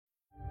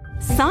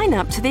Sign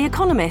up to The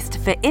Economist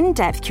for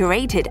in-depth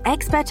curated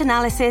expert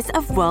analysis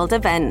of world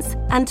events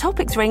and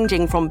topics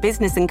ranging from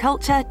business and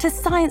culture to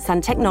science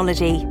and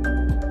technology.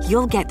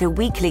 You'll get the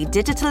weekly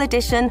digital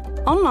edition,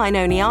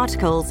 online-only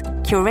articles,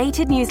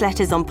 curated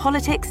newsletters on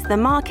politics, the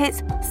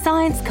markets,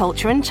 science,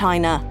 culture and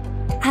China,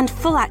 and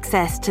full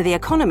access to The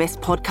Economist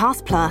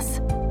Podcast Plus.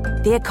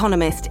 The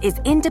Economist is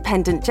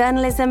independent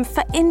journalism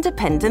for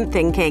independent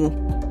thinking.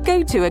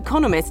 Go to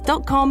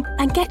economist.com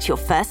and get your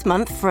first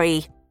month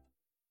free.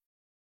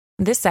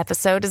 This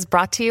episode is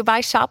brought to you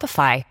by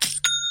Shopify.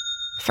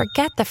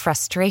 Forget the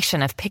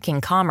frustration of picking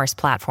commerce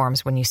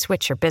platforms when you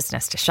switch your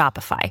business to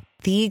Shopify,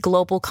 the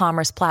global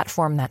commerce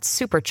platform that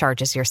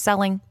supercharges your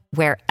selling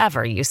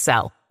wherever you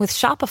sell. With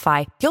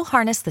Shopify, you'll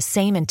harness the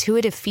same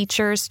intuitive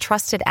features,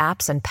 trusted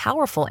apps, and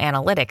powerful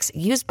analytics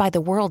used by the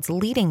world's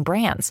leading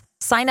brands.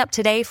 Sign up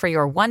today for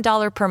your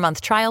 $1 per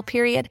month trial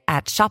period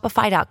at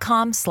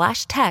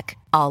shopify.com/tech,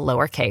 all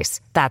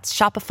lowercase. That's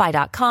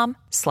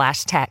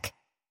shopify.com/tech.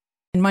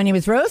 My name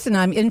is Rose, and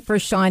I'm in for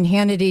Sean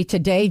Hannity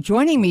today.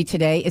 Joining me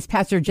today is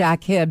Pastor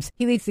Jack Hibbs.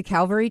 He leads the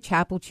Calvary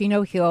Chapel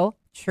Chino Hill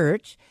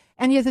Church,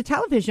 and he has a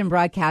television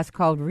broadcast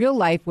called Real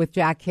Life with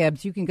Jack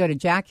Hibbs. You can go to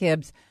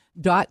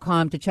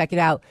jackhibbs.com to check it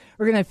out.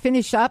 We're going to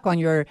finish up on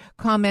your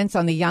comments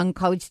on the young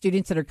college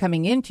students that are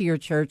coming into your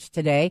church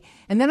today.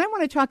 And then I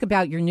want to talk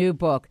about your new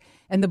book.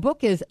 And the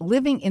book is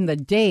Living in the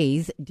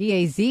Daze,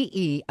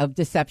 D-A-Z-E, of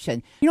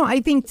Deception. You know, I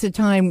think it's a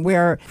time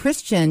where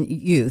Christian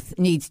youth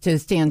needs to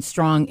stand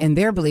strong in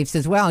their beliefs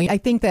as well. I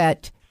think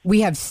that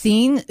we have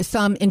seen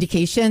some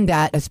indication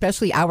that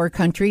especially our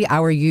country,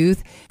 our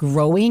youth,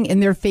 growing in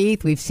their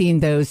faith. We've seen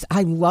those.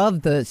 I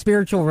love the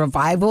spiritual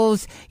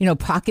revivals,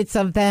 pockets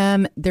of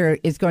them. There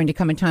is going to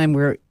come a time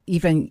where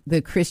even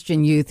the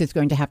Christian youth is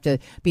going to have to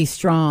be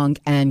strong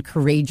and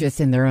courageous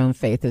in their own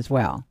faith as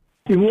well.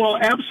 Well,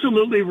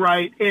 absolutely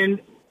right.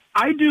 And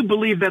I do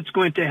believe that's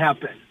going to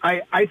happen.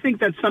 I think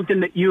that's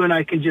something that you and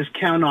I can just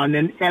count on.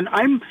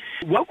 And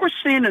what we're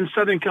seeing in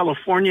Southern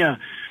California,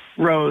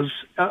 Rose,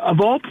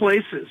 of all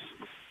places,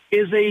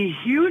 is a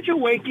huge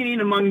awakening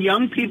among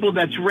young people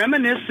that's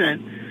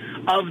reminiscent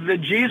of the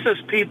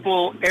Jesus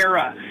people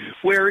era,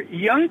 where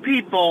young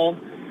people,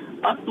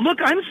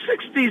 look,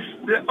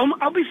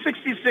 I'll be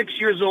 66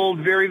 years old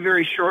very,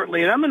 very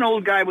shortly, and I'm an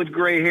old guy with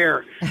gray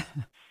hair.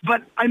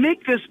 But I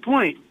make this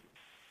point.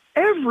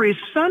 Every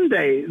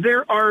Sunday,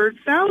 there are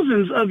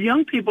thousands of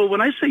young people,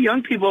 when I say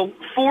young people,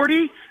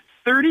 40,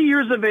 30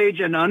 years of age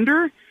and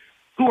under,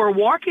 who are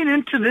walking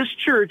into this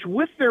church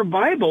with their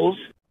Bibles.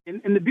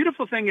 And the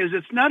beautiful thing is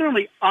it's not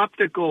only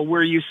optical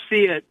where you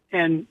see it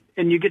and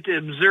you get to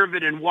observe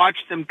it and watch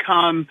them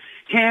come,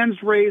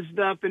 hands raised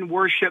up in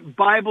worship,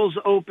 Bibles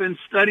open,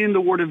 studying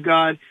the Word of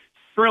God,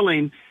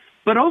 thrilling.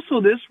 But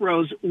also this,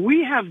 Rose,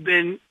 we have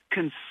been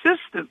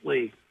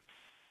consistently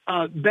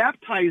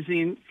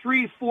baptizing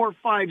 300, 400,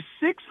 500,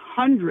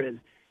 600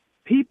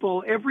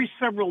 people every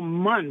several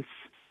months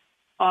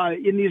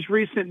in these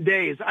recent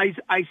days. I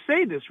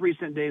say this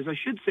recent days, I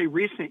should say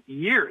recent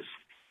years.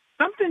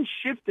 Something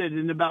shifted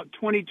in about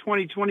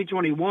 2020,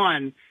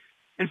 2021.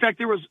 In fact,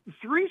 there was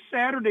 3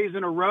 Saturdays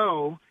in a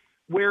row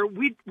where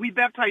we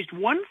baptized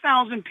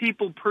 1,000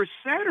 people per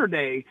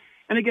Saturday.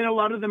 And again, a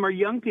lot of them are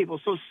young people.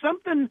 So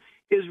something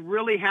is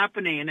really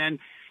happening.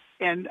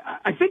 And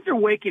I think they're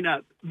waking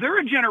up. They're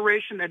a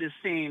generation that is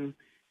saying,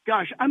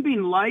 gosh, I'm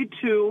being lied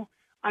to.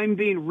 I'm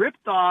being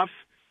ripped off.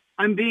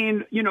 I'm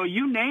being,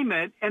 you name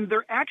it. And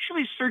they're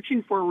actually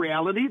searching for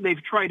reality.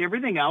 They've tried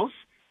everything else,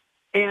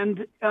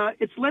 and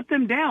it's let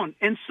them down.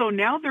 And so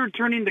now they're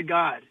turning to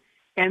God.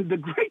 And the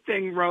great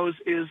thing, Rose,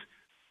 is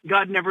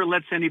God never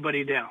lets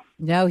anybody down.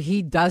 No,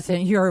 he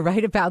doesn't. You're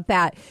right about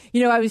that.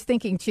 I was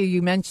thinking, too,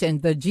 you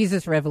mentioned the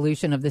Jesus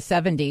Revolution of the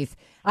 70s.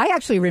 I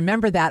actually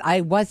remember that.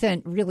 I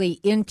wasn't really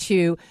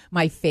into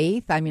my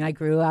faith. I mean, I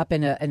grew up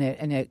in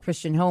a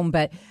Christian home,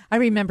 but I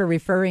remember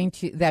referring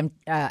to them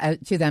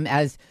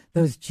as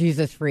those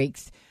Jesus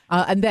freaks.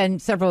 And then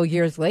several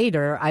years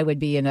later, I would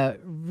be in a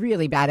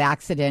really bad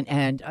accident,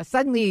 and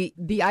suddenly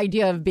the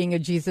idea of being a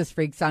Jesus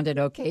freak sounded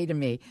okay to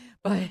me.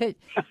 But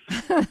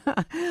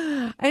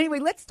anyway,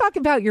 let's talk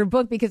about your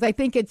book, because I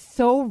think it's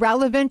so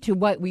relevant to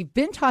what we've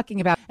been talking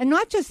about. And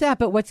not just that,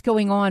 but what's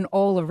going on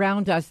all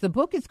around us. The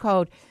book is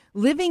called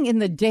Living in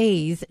the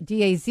Daze,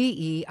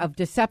 D-A-Z-E, of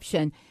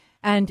Deception.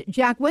 And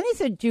Jack, when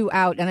is it due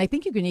out? And I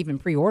think you can even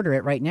pre-order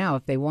it right now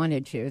if they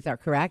wanted to. Is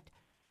that correct?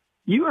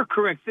 You are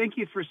correct. Thank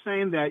you for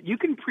saying that. You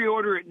can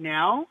pre-order it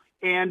now,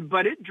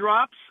 but it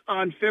drops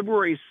on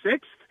February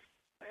 6th.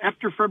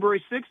 After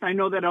February 6th, I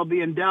know that I'll be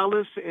in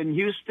Dallas and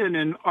Houston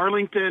and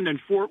Arlington and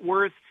Fort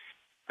Worth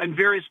and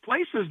various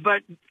places.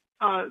 But,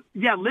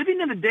 Living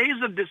in the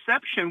Daze of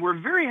Deception, we're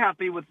very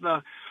happy with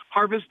the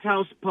Harvest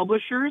House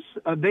publishers.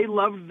 They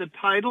loved the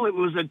title. It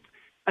was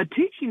a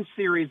teaching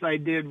series I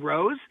did,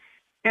 Rose,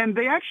 and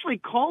they actually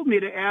called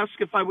me to ask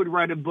if I would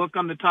write a book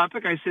on the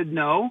topic. I said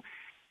no.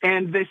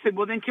 And they said,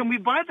 well, then can we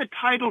buy the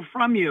title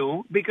from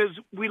you because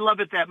we love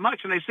it that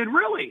much? And I said,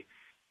 really?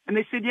 And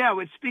they said, yeah,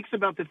 it speaks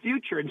about the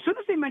future. And as soon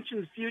as they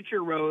mentioned the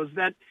future, Rose,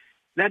 that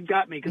That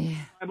got me because I'm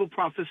a Bible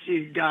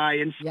prophecy guy.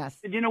 And Yes.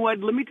 said, you know what,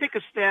 let me take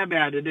a stab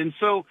at it. And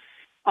so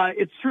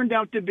it's turned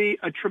out to be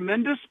a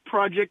tremendous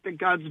project that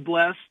God's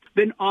blessed.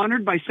 Been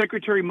honored by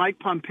Secretary Mike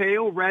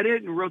Pompeo, read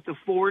it and wrote the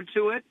foreword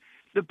to it.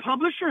 The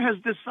publisher has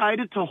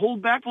decided to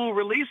hold back full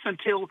release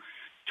until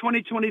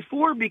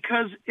 2024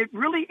 because it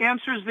really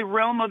answers the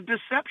realm of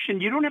deception.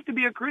 You don't have to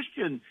be a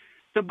Christian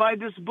to buy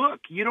this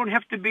book. You don't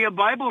have to be a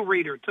Bible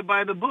reader to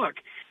buy the book.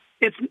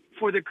 It's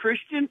for the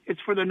Christian.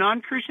 It's for the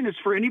non-Christian. It's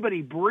for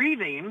anybody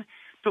breathing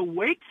to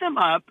wake them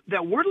up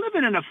that we're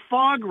living in a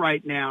fog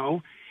right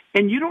now,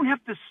 and you don't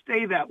have to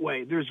stay that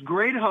way. There's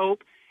great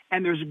hope,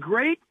 and there's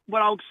great,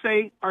 what I'll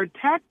say, are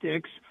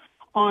tactics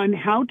on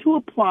how to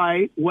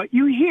apply what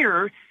you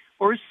hear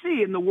or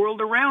see in the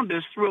world around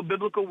us through a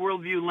biblical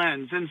worldview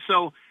lens. And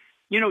so,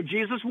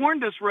 Jesus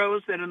warned us,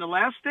 Rose, that in the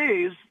last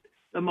days,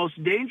 the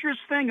most dangerous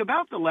thing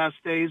about the last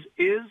days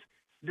is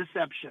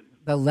deception.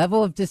 The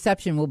level of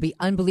deception will be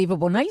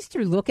unbelievable. And I used to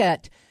look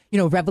at,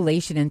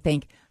 Revelation and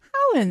think,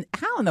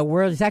 how in the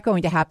world is that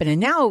going to happen? And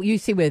now you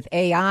see with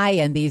AI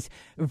and these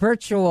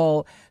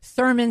virtual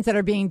sermons that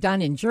are being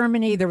done in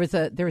Germany, there was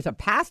a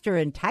pastor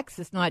in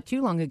Texas not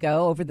too long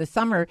ago over the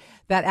summer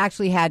that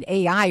actually had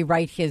AI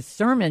write his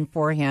sermon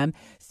for him.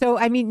 So,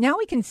 now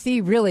we can see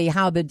really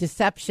how the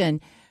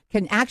deception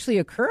can actually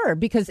occur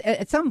because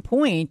at some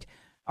point,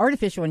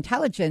 artificial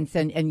intelligence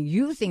and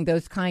using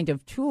those kind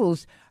of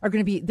tools they're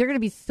going to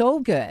be so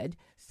good,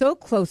 so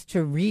close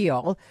to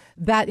real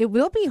that it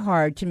will be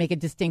hard to make a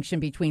distinction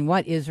between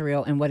what is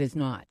real and what is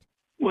not.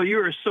 Well, you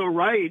are so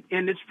right.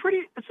 And it's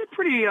a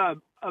pretty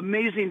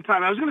amazing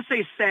time. I was going to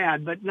say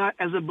sad, but not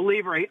as a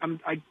believer.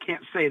 I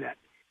can't say that.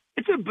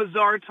 It's a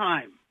bizarre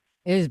time.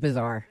 It is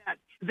bizarre.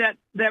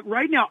 That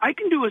right now I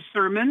can do a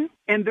sermon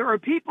and there are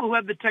people who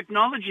have the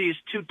technologies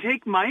to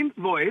take my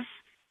voice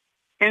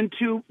and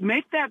to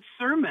make that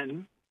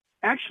sermon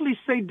actually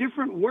say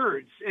different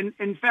words. And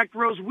in fact,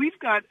 Rose, we've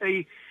got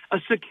a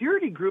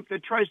security group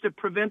that tries to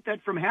prevent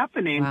that from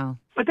happening. Wow.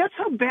 But that's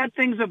how bad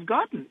things have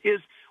gotten, is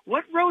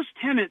what Rose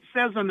Tennant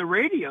says on the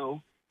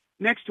radio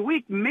next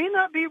week may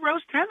not be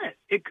Rose Tennant.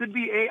 It could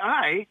be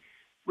AI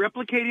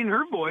replicating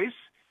her voice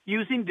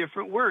using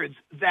different words.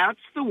 That's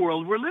the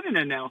world we're living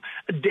in now.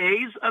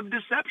 Days of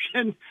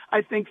deception,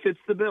 I think, fits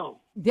the bill.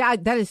 Yeah,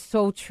 that is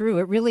so true.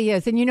 It really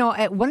is. And,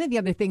 one of the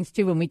other things,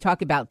 too, when we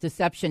talk about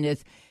deception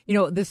is,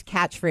 this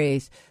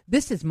catchphrase,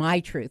 this is my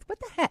truth. What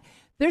the heck?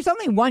 There's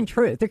only one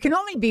truth. There can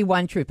only be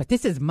one truth, but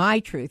this is my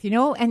truth,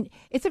 and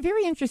it's a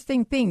very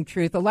interesting thing,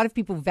 truth. A lot of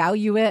people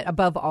value it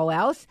above all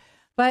else,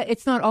 but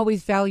it's not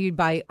always valued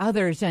by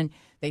others. And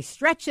they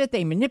stretch it,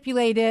 they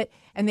manipulate it,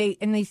 and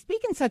they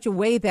speak in such a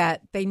way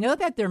that they know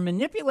that they're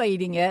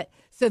manipulating it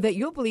so that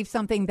you'll believe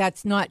something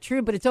that's not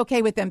true, but it's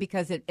okay with them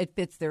because it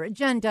fits their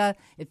agenda,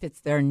 it fits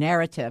their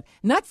narrative.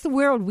 And that's the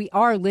world we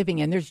are living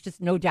in. There's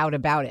just no doubt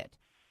about it.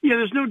 Yeah,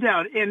 there's no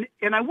doubt.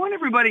 And I want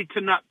everybody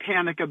to not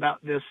panic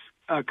about this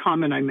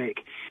comment I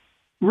make.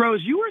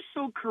 Rose, you are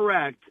so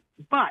correct,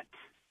 but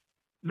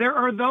there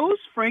are those,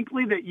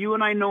 frankly, that you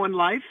and I know in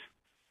life,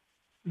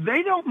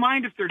 they don't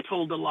mind if they're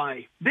told a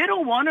lie. They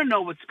don't want to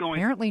know what's going on.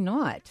 Apparently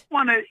not. They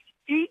want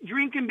to eat,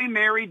 drink, and be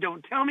merry.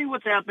 Don't tell me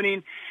what's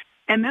happening.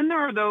 And then there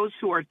are those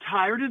who are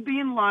tired of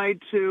being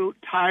lied to,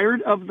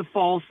 tired of the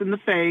false and the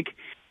fake.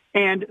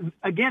 And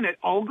again, it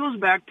all goes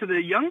back to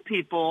the young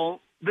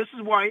people. This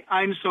is why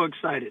I'm so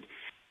excited.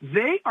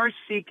 They are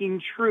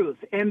seeking truth,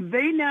 and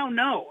they now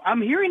know.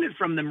 I'm hearing it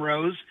from them,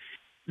 Rose.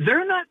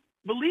 They're not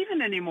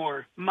believing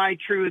anymore. My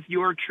truth,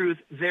 your truth,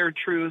 their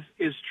truth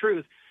is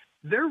truth.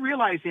 They're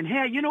realizing,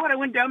 hey, you know what? I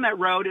went down that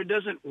road. It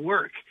doesn't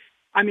work.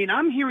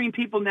 I'm hearing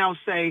people now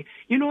say,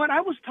 you know what?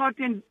 I was talked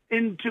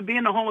into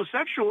being a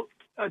homosexual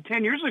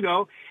 10 years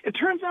ago. It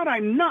turns out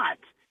I'm not.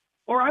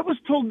 Or I was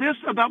told this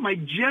about my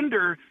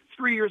gender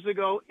 3 years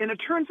ago, and it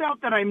turns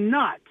out that I'm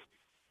not.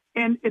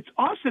 And it's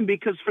awesome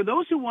because for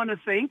those who want to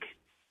think,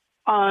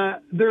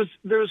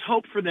 there's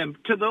hope for them.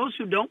 To those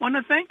who don't want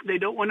to think, they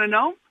don't want to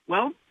know,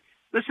 well,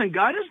 listen,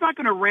 God is not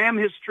going to ram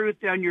his truth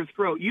down your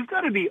throat. You've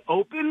got to be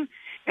open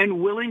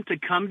and willing to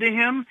come to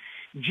him.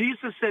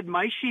 Jesus said,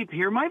 my sheep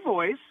hear my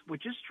voice,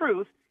 which is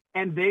truth,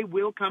 and they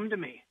will come to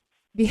me.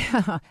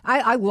 Yeah,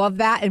 I love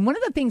that. And one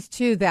of the things,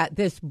 too, that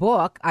this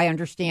book, I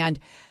understand,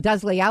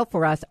 does lay out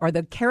for us are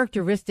the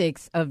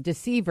characteristics of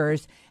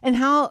deceivers and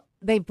how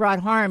they've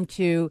brought harm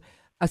to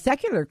a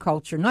secular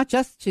culture, not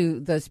just to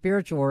the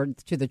spiritual or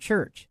to the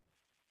church.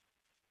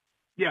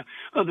 Yeah,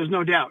 there's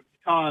no doubt.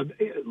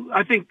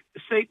 I think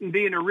Satan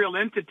being a real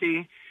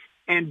entity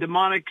and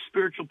demonic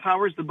spiritual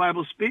powers the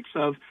Bible speaks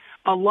of,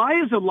 a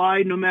lie is a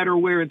lie no matter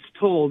where it's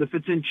told. If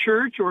it's in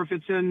church or if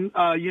it's in,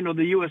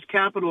 the U.S.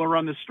 Capitol or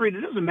on the street,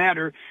 it doesn't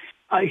matter.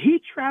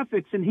 He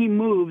traffics and he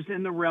moves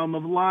in the realm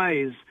of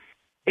lies.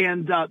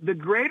 And the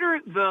greater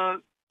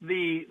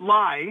the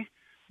lie,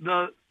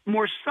 the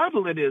more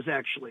subtle it is,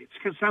 actually.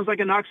 It sounds like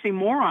an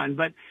oxymoron,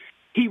 but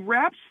he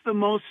wraps the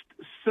most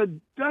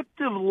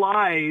seductive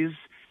lies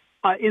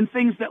in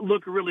things that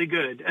look really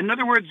good. In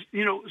other words,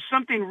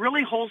 something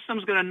really wholesome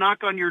is going to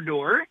knock on your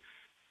door,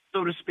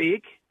 so to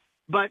speak,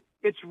 but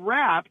it's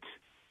wrapped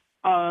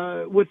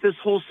with this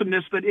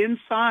wholesomeness, but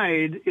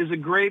inside is a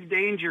grave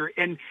danger.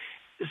 And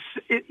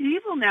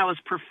evil now has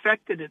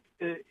perfected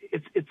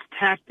its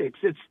tactics.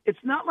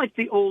 It's not like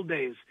the old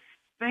days.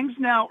 Things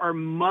now are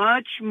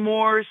much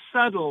more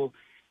subtle.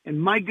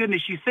 And my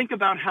goodness, you think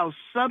about how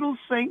subtle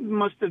Satan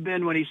must have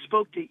been when he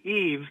spoke to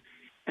Eve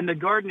in the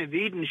Garden of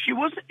Eden. She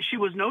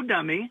was no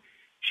dummy.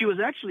 She was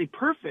actually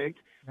perfect.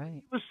 Right.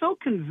 It was so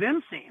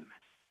convincing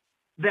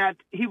that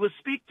he would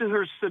speak to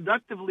her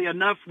seductively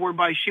enough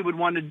whereby she would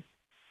want to,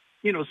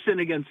 sin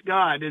against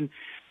God. And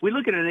we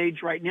look at an age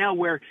right now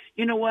where,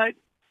 you know what,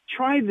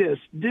 try this,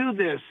 do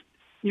this.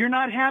 You're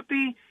not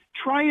happy?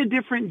 Try a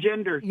different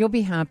gender. You'll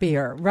be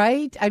happier,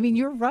 right? I mean,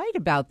 you're right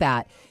about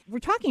that. We're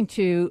talking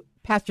to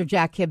Pastor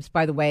Jack Hibbs,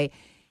 by the way.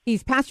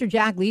 He's Pastor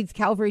Jack, leads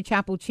Calvary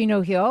Chapel,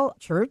 Chino Hill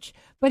Church,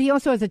 but he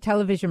also has a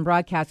television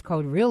broadcast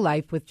called Real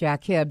Life with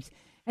Jack Hibbs.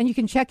 And you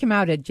can check him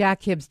out at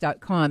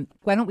jackhibbs.com.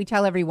 Why don't we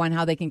tell everyone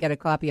how they can get a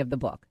copy of the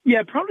book?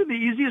 Yeah, probably the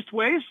easiest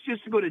way is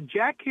just to go to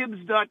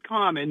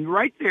jackhibbs.com. And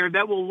right there,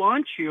 that will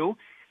launch you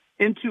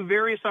into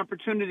various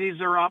opportunities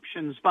or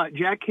options. But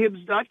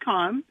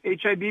jackhibbs.com,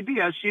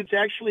 Hibbs, it's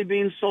actually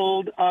being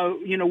sold,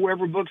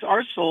 wherever books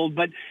are sold.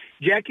 But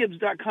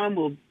jackhibbs.com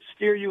will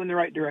steer you in the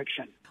right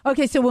direction.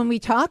 Okay, so when we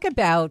talk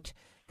about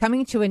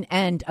coming to an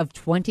end of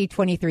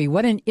 2023,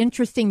 what an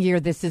interesting year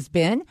this has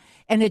been.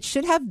 And it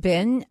should have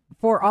been,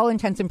 for all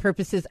intents and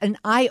purposes, an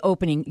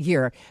eye-opening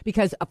year.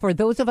 Because for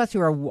those of us who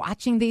are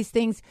watching these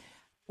things,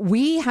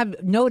 we have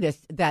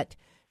noticed that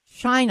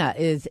China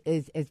is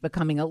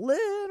becoming a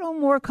little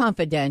more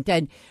confident,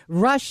 and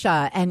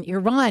Russia and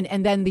Iran,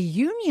 and then the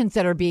unions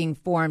that are being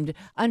formed,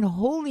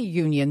 unholy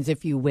unions,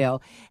 if you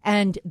will.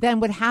 And then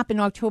what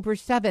happened October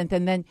 7th,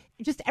 and then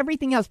just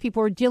everything else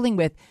people are dealing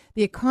with,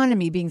 the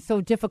economy being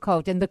so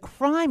difficult and the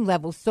crime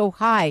level so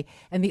high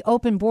and the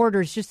open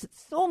borders, just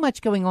so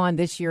much going on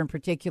this year in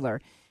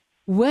particular.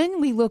 When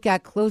we look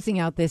at closing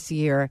out this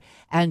year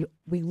and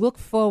we look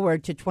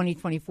forward to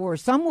 2024,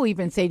 some will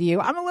even say to you,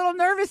 I'm a little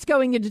nervous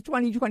going into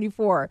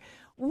 2024.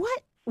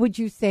 What would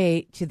you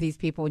say to these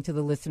people and to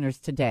the listeners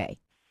today?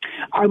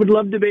 I would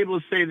love to be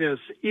able to say this.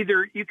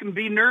 Either you can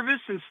be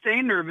nervous and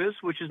stay nervous,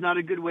 which is not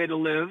a good way to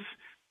live,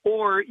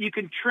 or you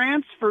can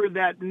transfer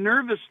that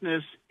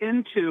nervousness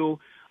into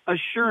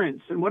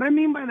assurance. And what I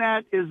mean by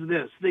that is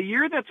this. The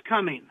year that's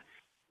coming,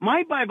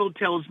 my Bible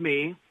tells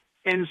me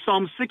in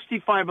Psalm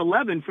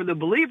 65:11 for the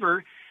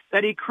believer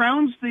that he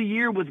crowns the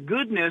year with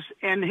goodness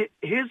and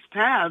his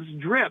paths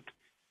drip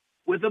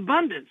with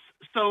abundance.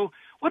 So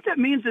what that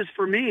means is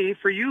for me,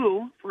 for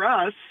you, for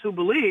us who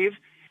believe,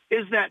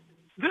 is that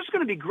there's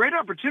going to be great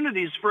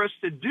opportunities for us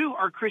to do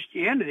our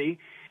Christianity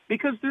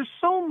because there's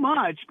so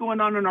much going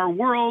on in our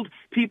world.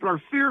 People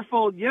are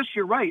fearful. Yes,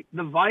 you're right.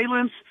 The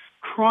violence,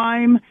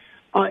 crime,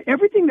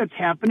 everything that's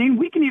happening,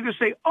 we can either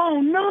say, oh,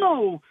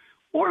 no,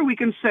 or we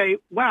can say,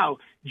 wow,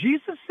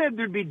 Jesus said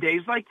there'd be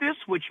days like this,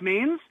 which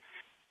means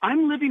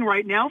I'm living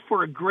right now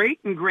for a great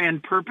and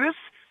grand purpose.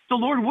 So,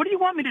 Lord, what do you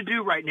want me to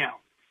do right now?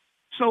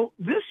 So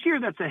this year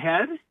that's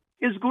ahead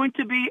is going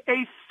to be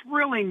a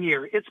thrilling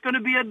year. It's going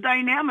to be a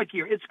dynamic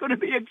year. It's going to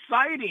be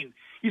exciting.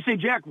 You say,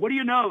 Jack, what do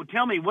you know?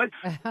 Tell me what.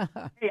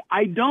 Hey,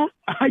 I don't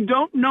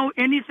know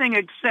anything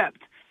except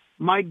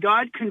my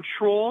God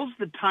controls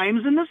the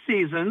times and the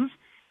seasons.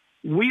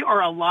 We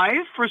are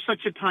alive for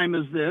such a time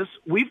as this.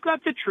 We've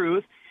got the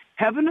truth.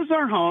 Heaven is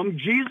our home.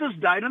 Jesus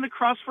died on the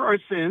cross for our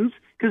sins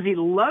because he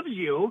loves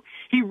you.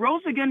 He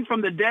rose again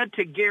from the dead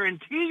to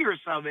guarantee your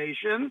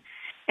salvation.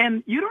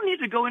 And you don't need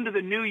to go into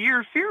the new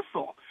year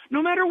fearful,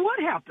 no matter what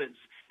happens,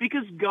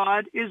 because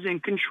God is in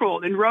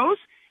control. And Rose,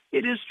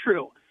 it is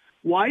true.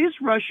 Why is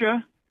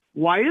Russia?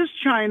 Why is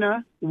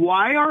China?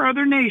 Why are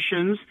other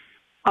nations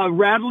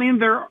rattling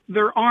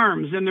their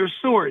arms and their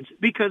swords?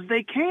 Because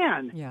they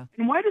can. Yeah.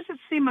 And why does it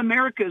seem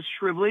America is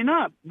shriveling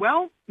up?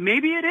 Well,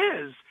 maybe it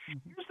is.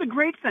 Here's the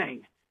great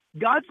thing.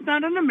 God's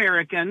not an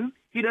American.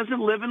 He doesn't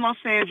live in Los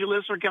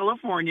Angeles or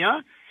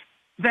California.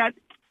 That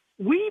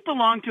we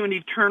belong to an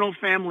eternal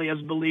family as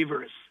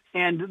believers.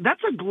 And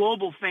that's a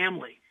global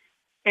family.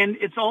 And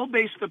it's all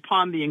based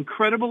upon the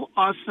incredible,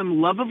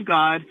 awesome love of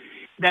God,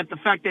 that the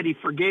fact that he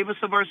forgave us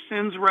of our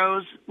sins,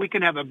 Rose, we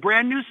can have a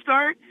brand new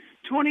start.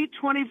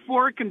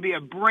 2024 can be a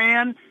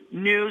brand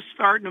new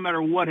start no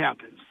matter what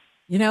happens.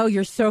 You know,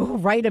 you're so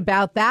right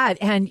about that.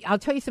 And I'll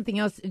tell you something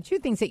else. Two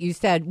things that you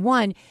said.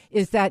 One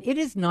is that it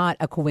is not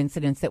a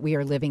coincidence that we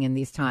are living in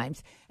these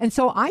times. And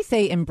so I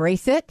say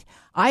embrace it.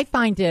 I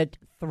find it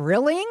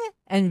thrilling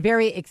and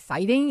very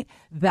exciting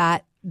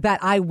that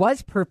I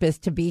was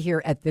purposed to be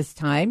here at this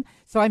time.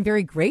 So I'm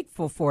very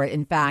grateful for it,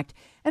 in fact.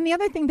 And the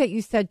other thing that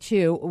you said,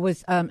 too,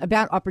 was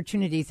about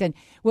opportunities. And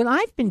what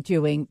I've been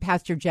doing,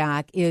 Pastor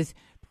Jack, is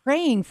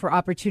praying for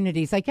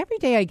opportunities. Like every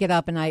day I get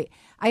up and I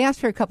ask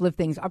for a couple of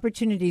things,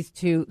 opportunities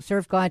to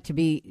serve God, to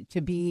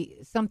be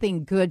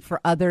something good for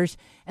others.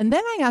 And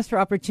then I ask for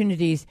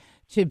opportunities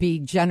to be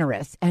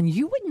generous. And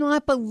you would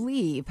not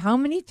believe how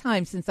many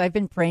times since I've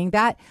been praying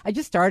that, I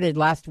just started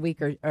last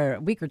week or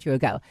a week or two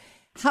ago,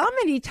 How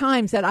many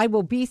times that I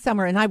will be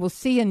somewhere and I will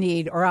see a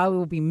need or I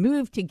will be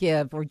moved to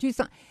give or do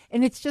something.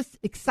 And it's just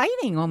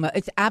exciting. Almost.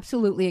 It's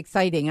absolutely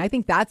exciting. I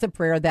think that's a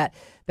prayer that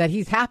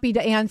he's happy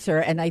to answer.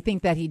 And I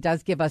think that he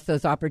does give us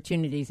those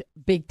opportunities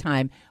big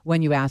time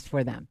when you ask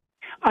for them.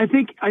 I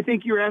think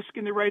you're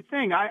asking the right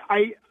thing.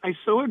 I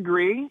so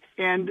agree.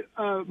 And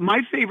my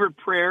favorite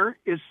prayer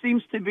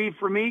seems to be,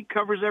 for me,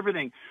 covers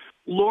everything.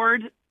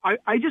 Lord,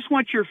 I just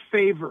want your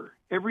favor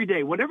every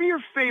day. Whatever your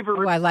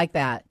favor. Oh, I like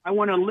that. I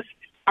want to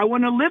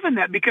live in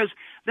that, because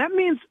that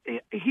means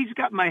he's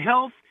got my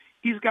health.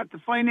 He's got the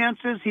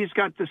finances. He's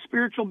got the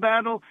spiritual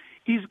battle.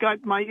 He's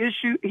got my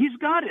issue. He's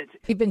got it.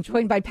 We've been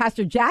joined by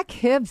Pastor Jack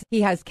Hibbs.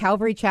 He has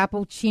Calvary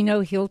Chapel,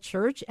 Chino Hill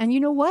Church. And you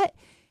know what?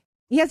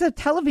 He has a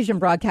television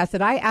broadcast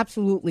that I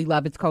absolutely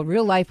love. It's called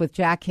Real Life with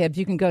Jack Hibbs.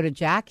 You can go to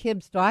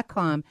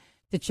jackhibbs.com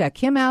to check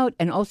him out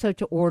and also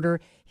to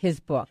order his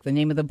book. The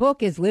name of the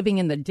book is Living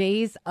in the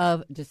Days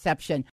of Deception.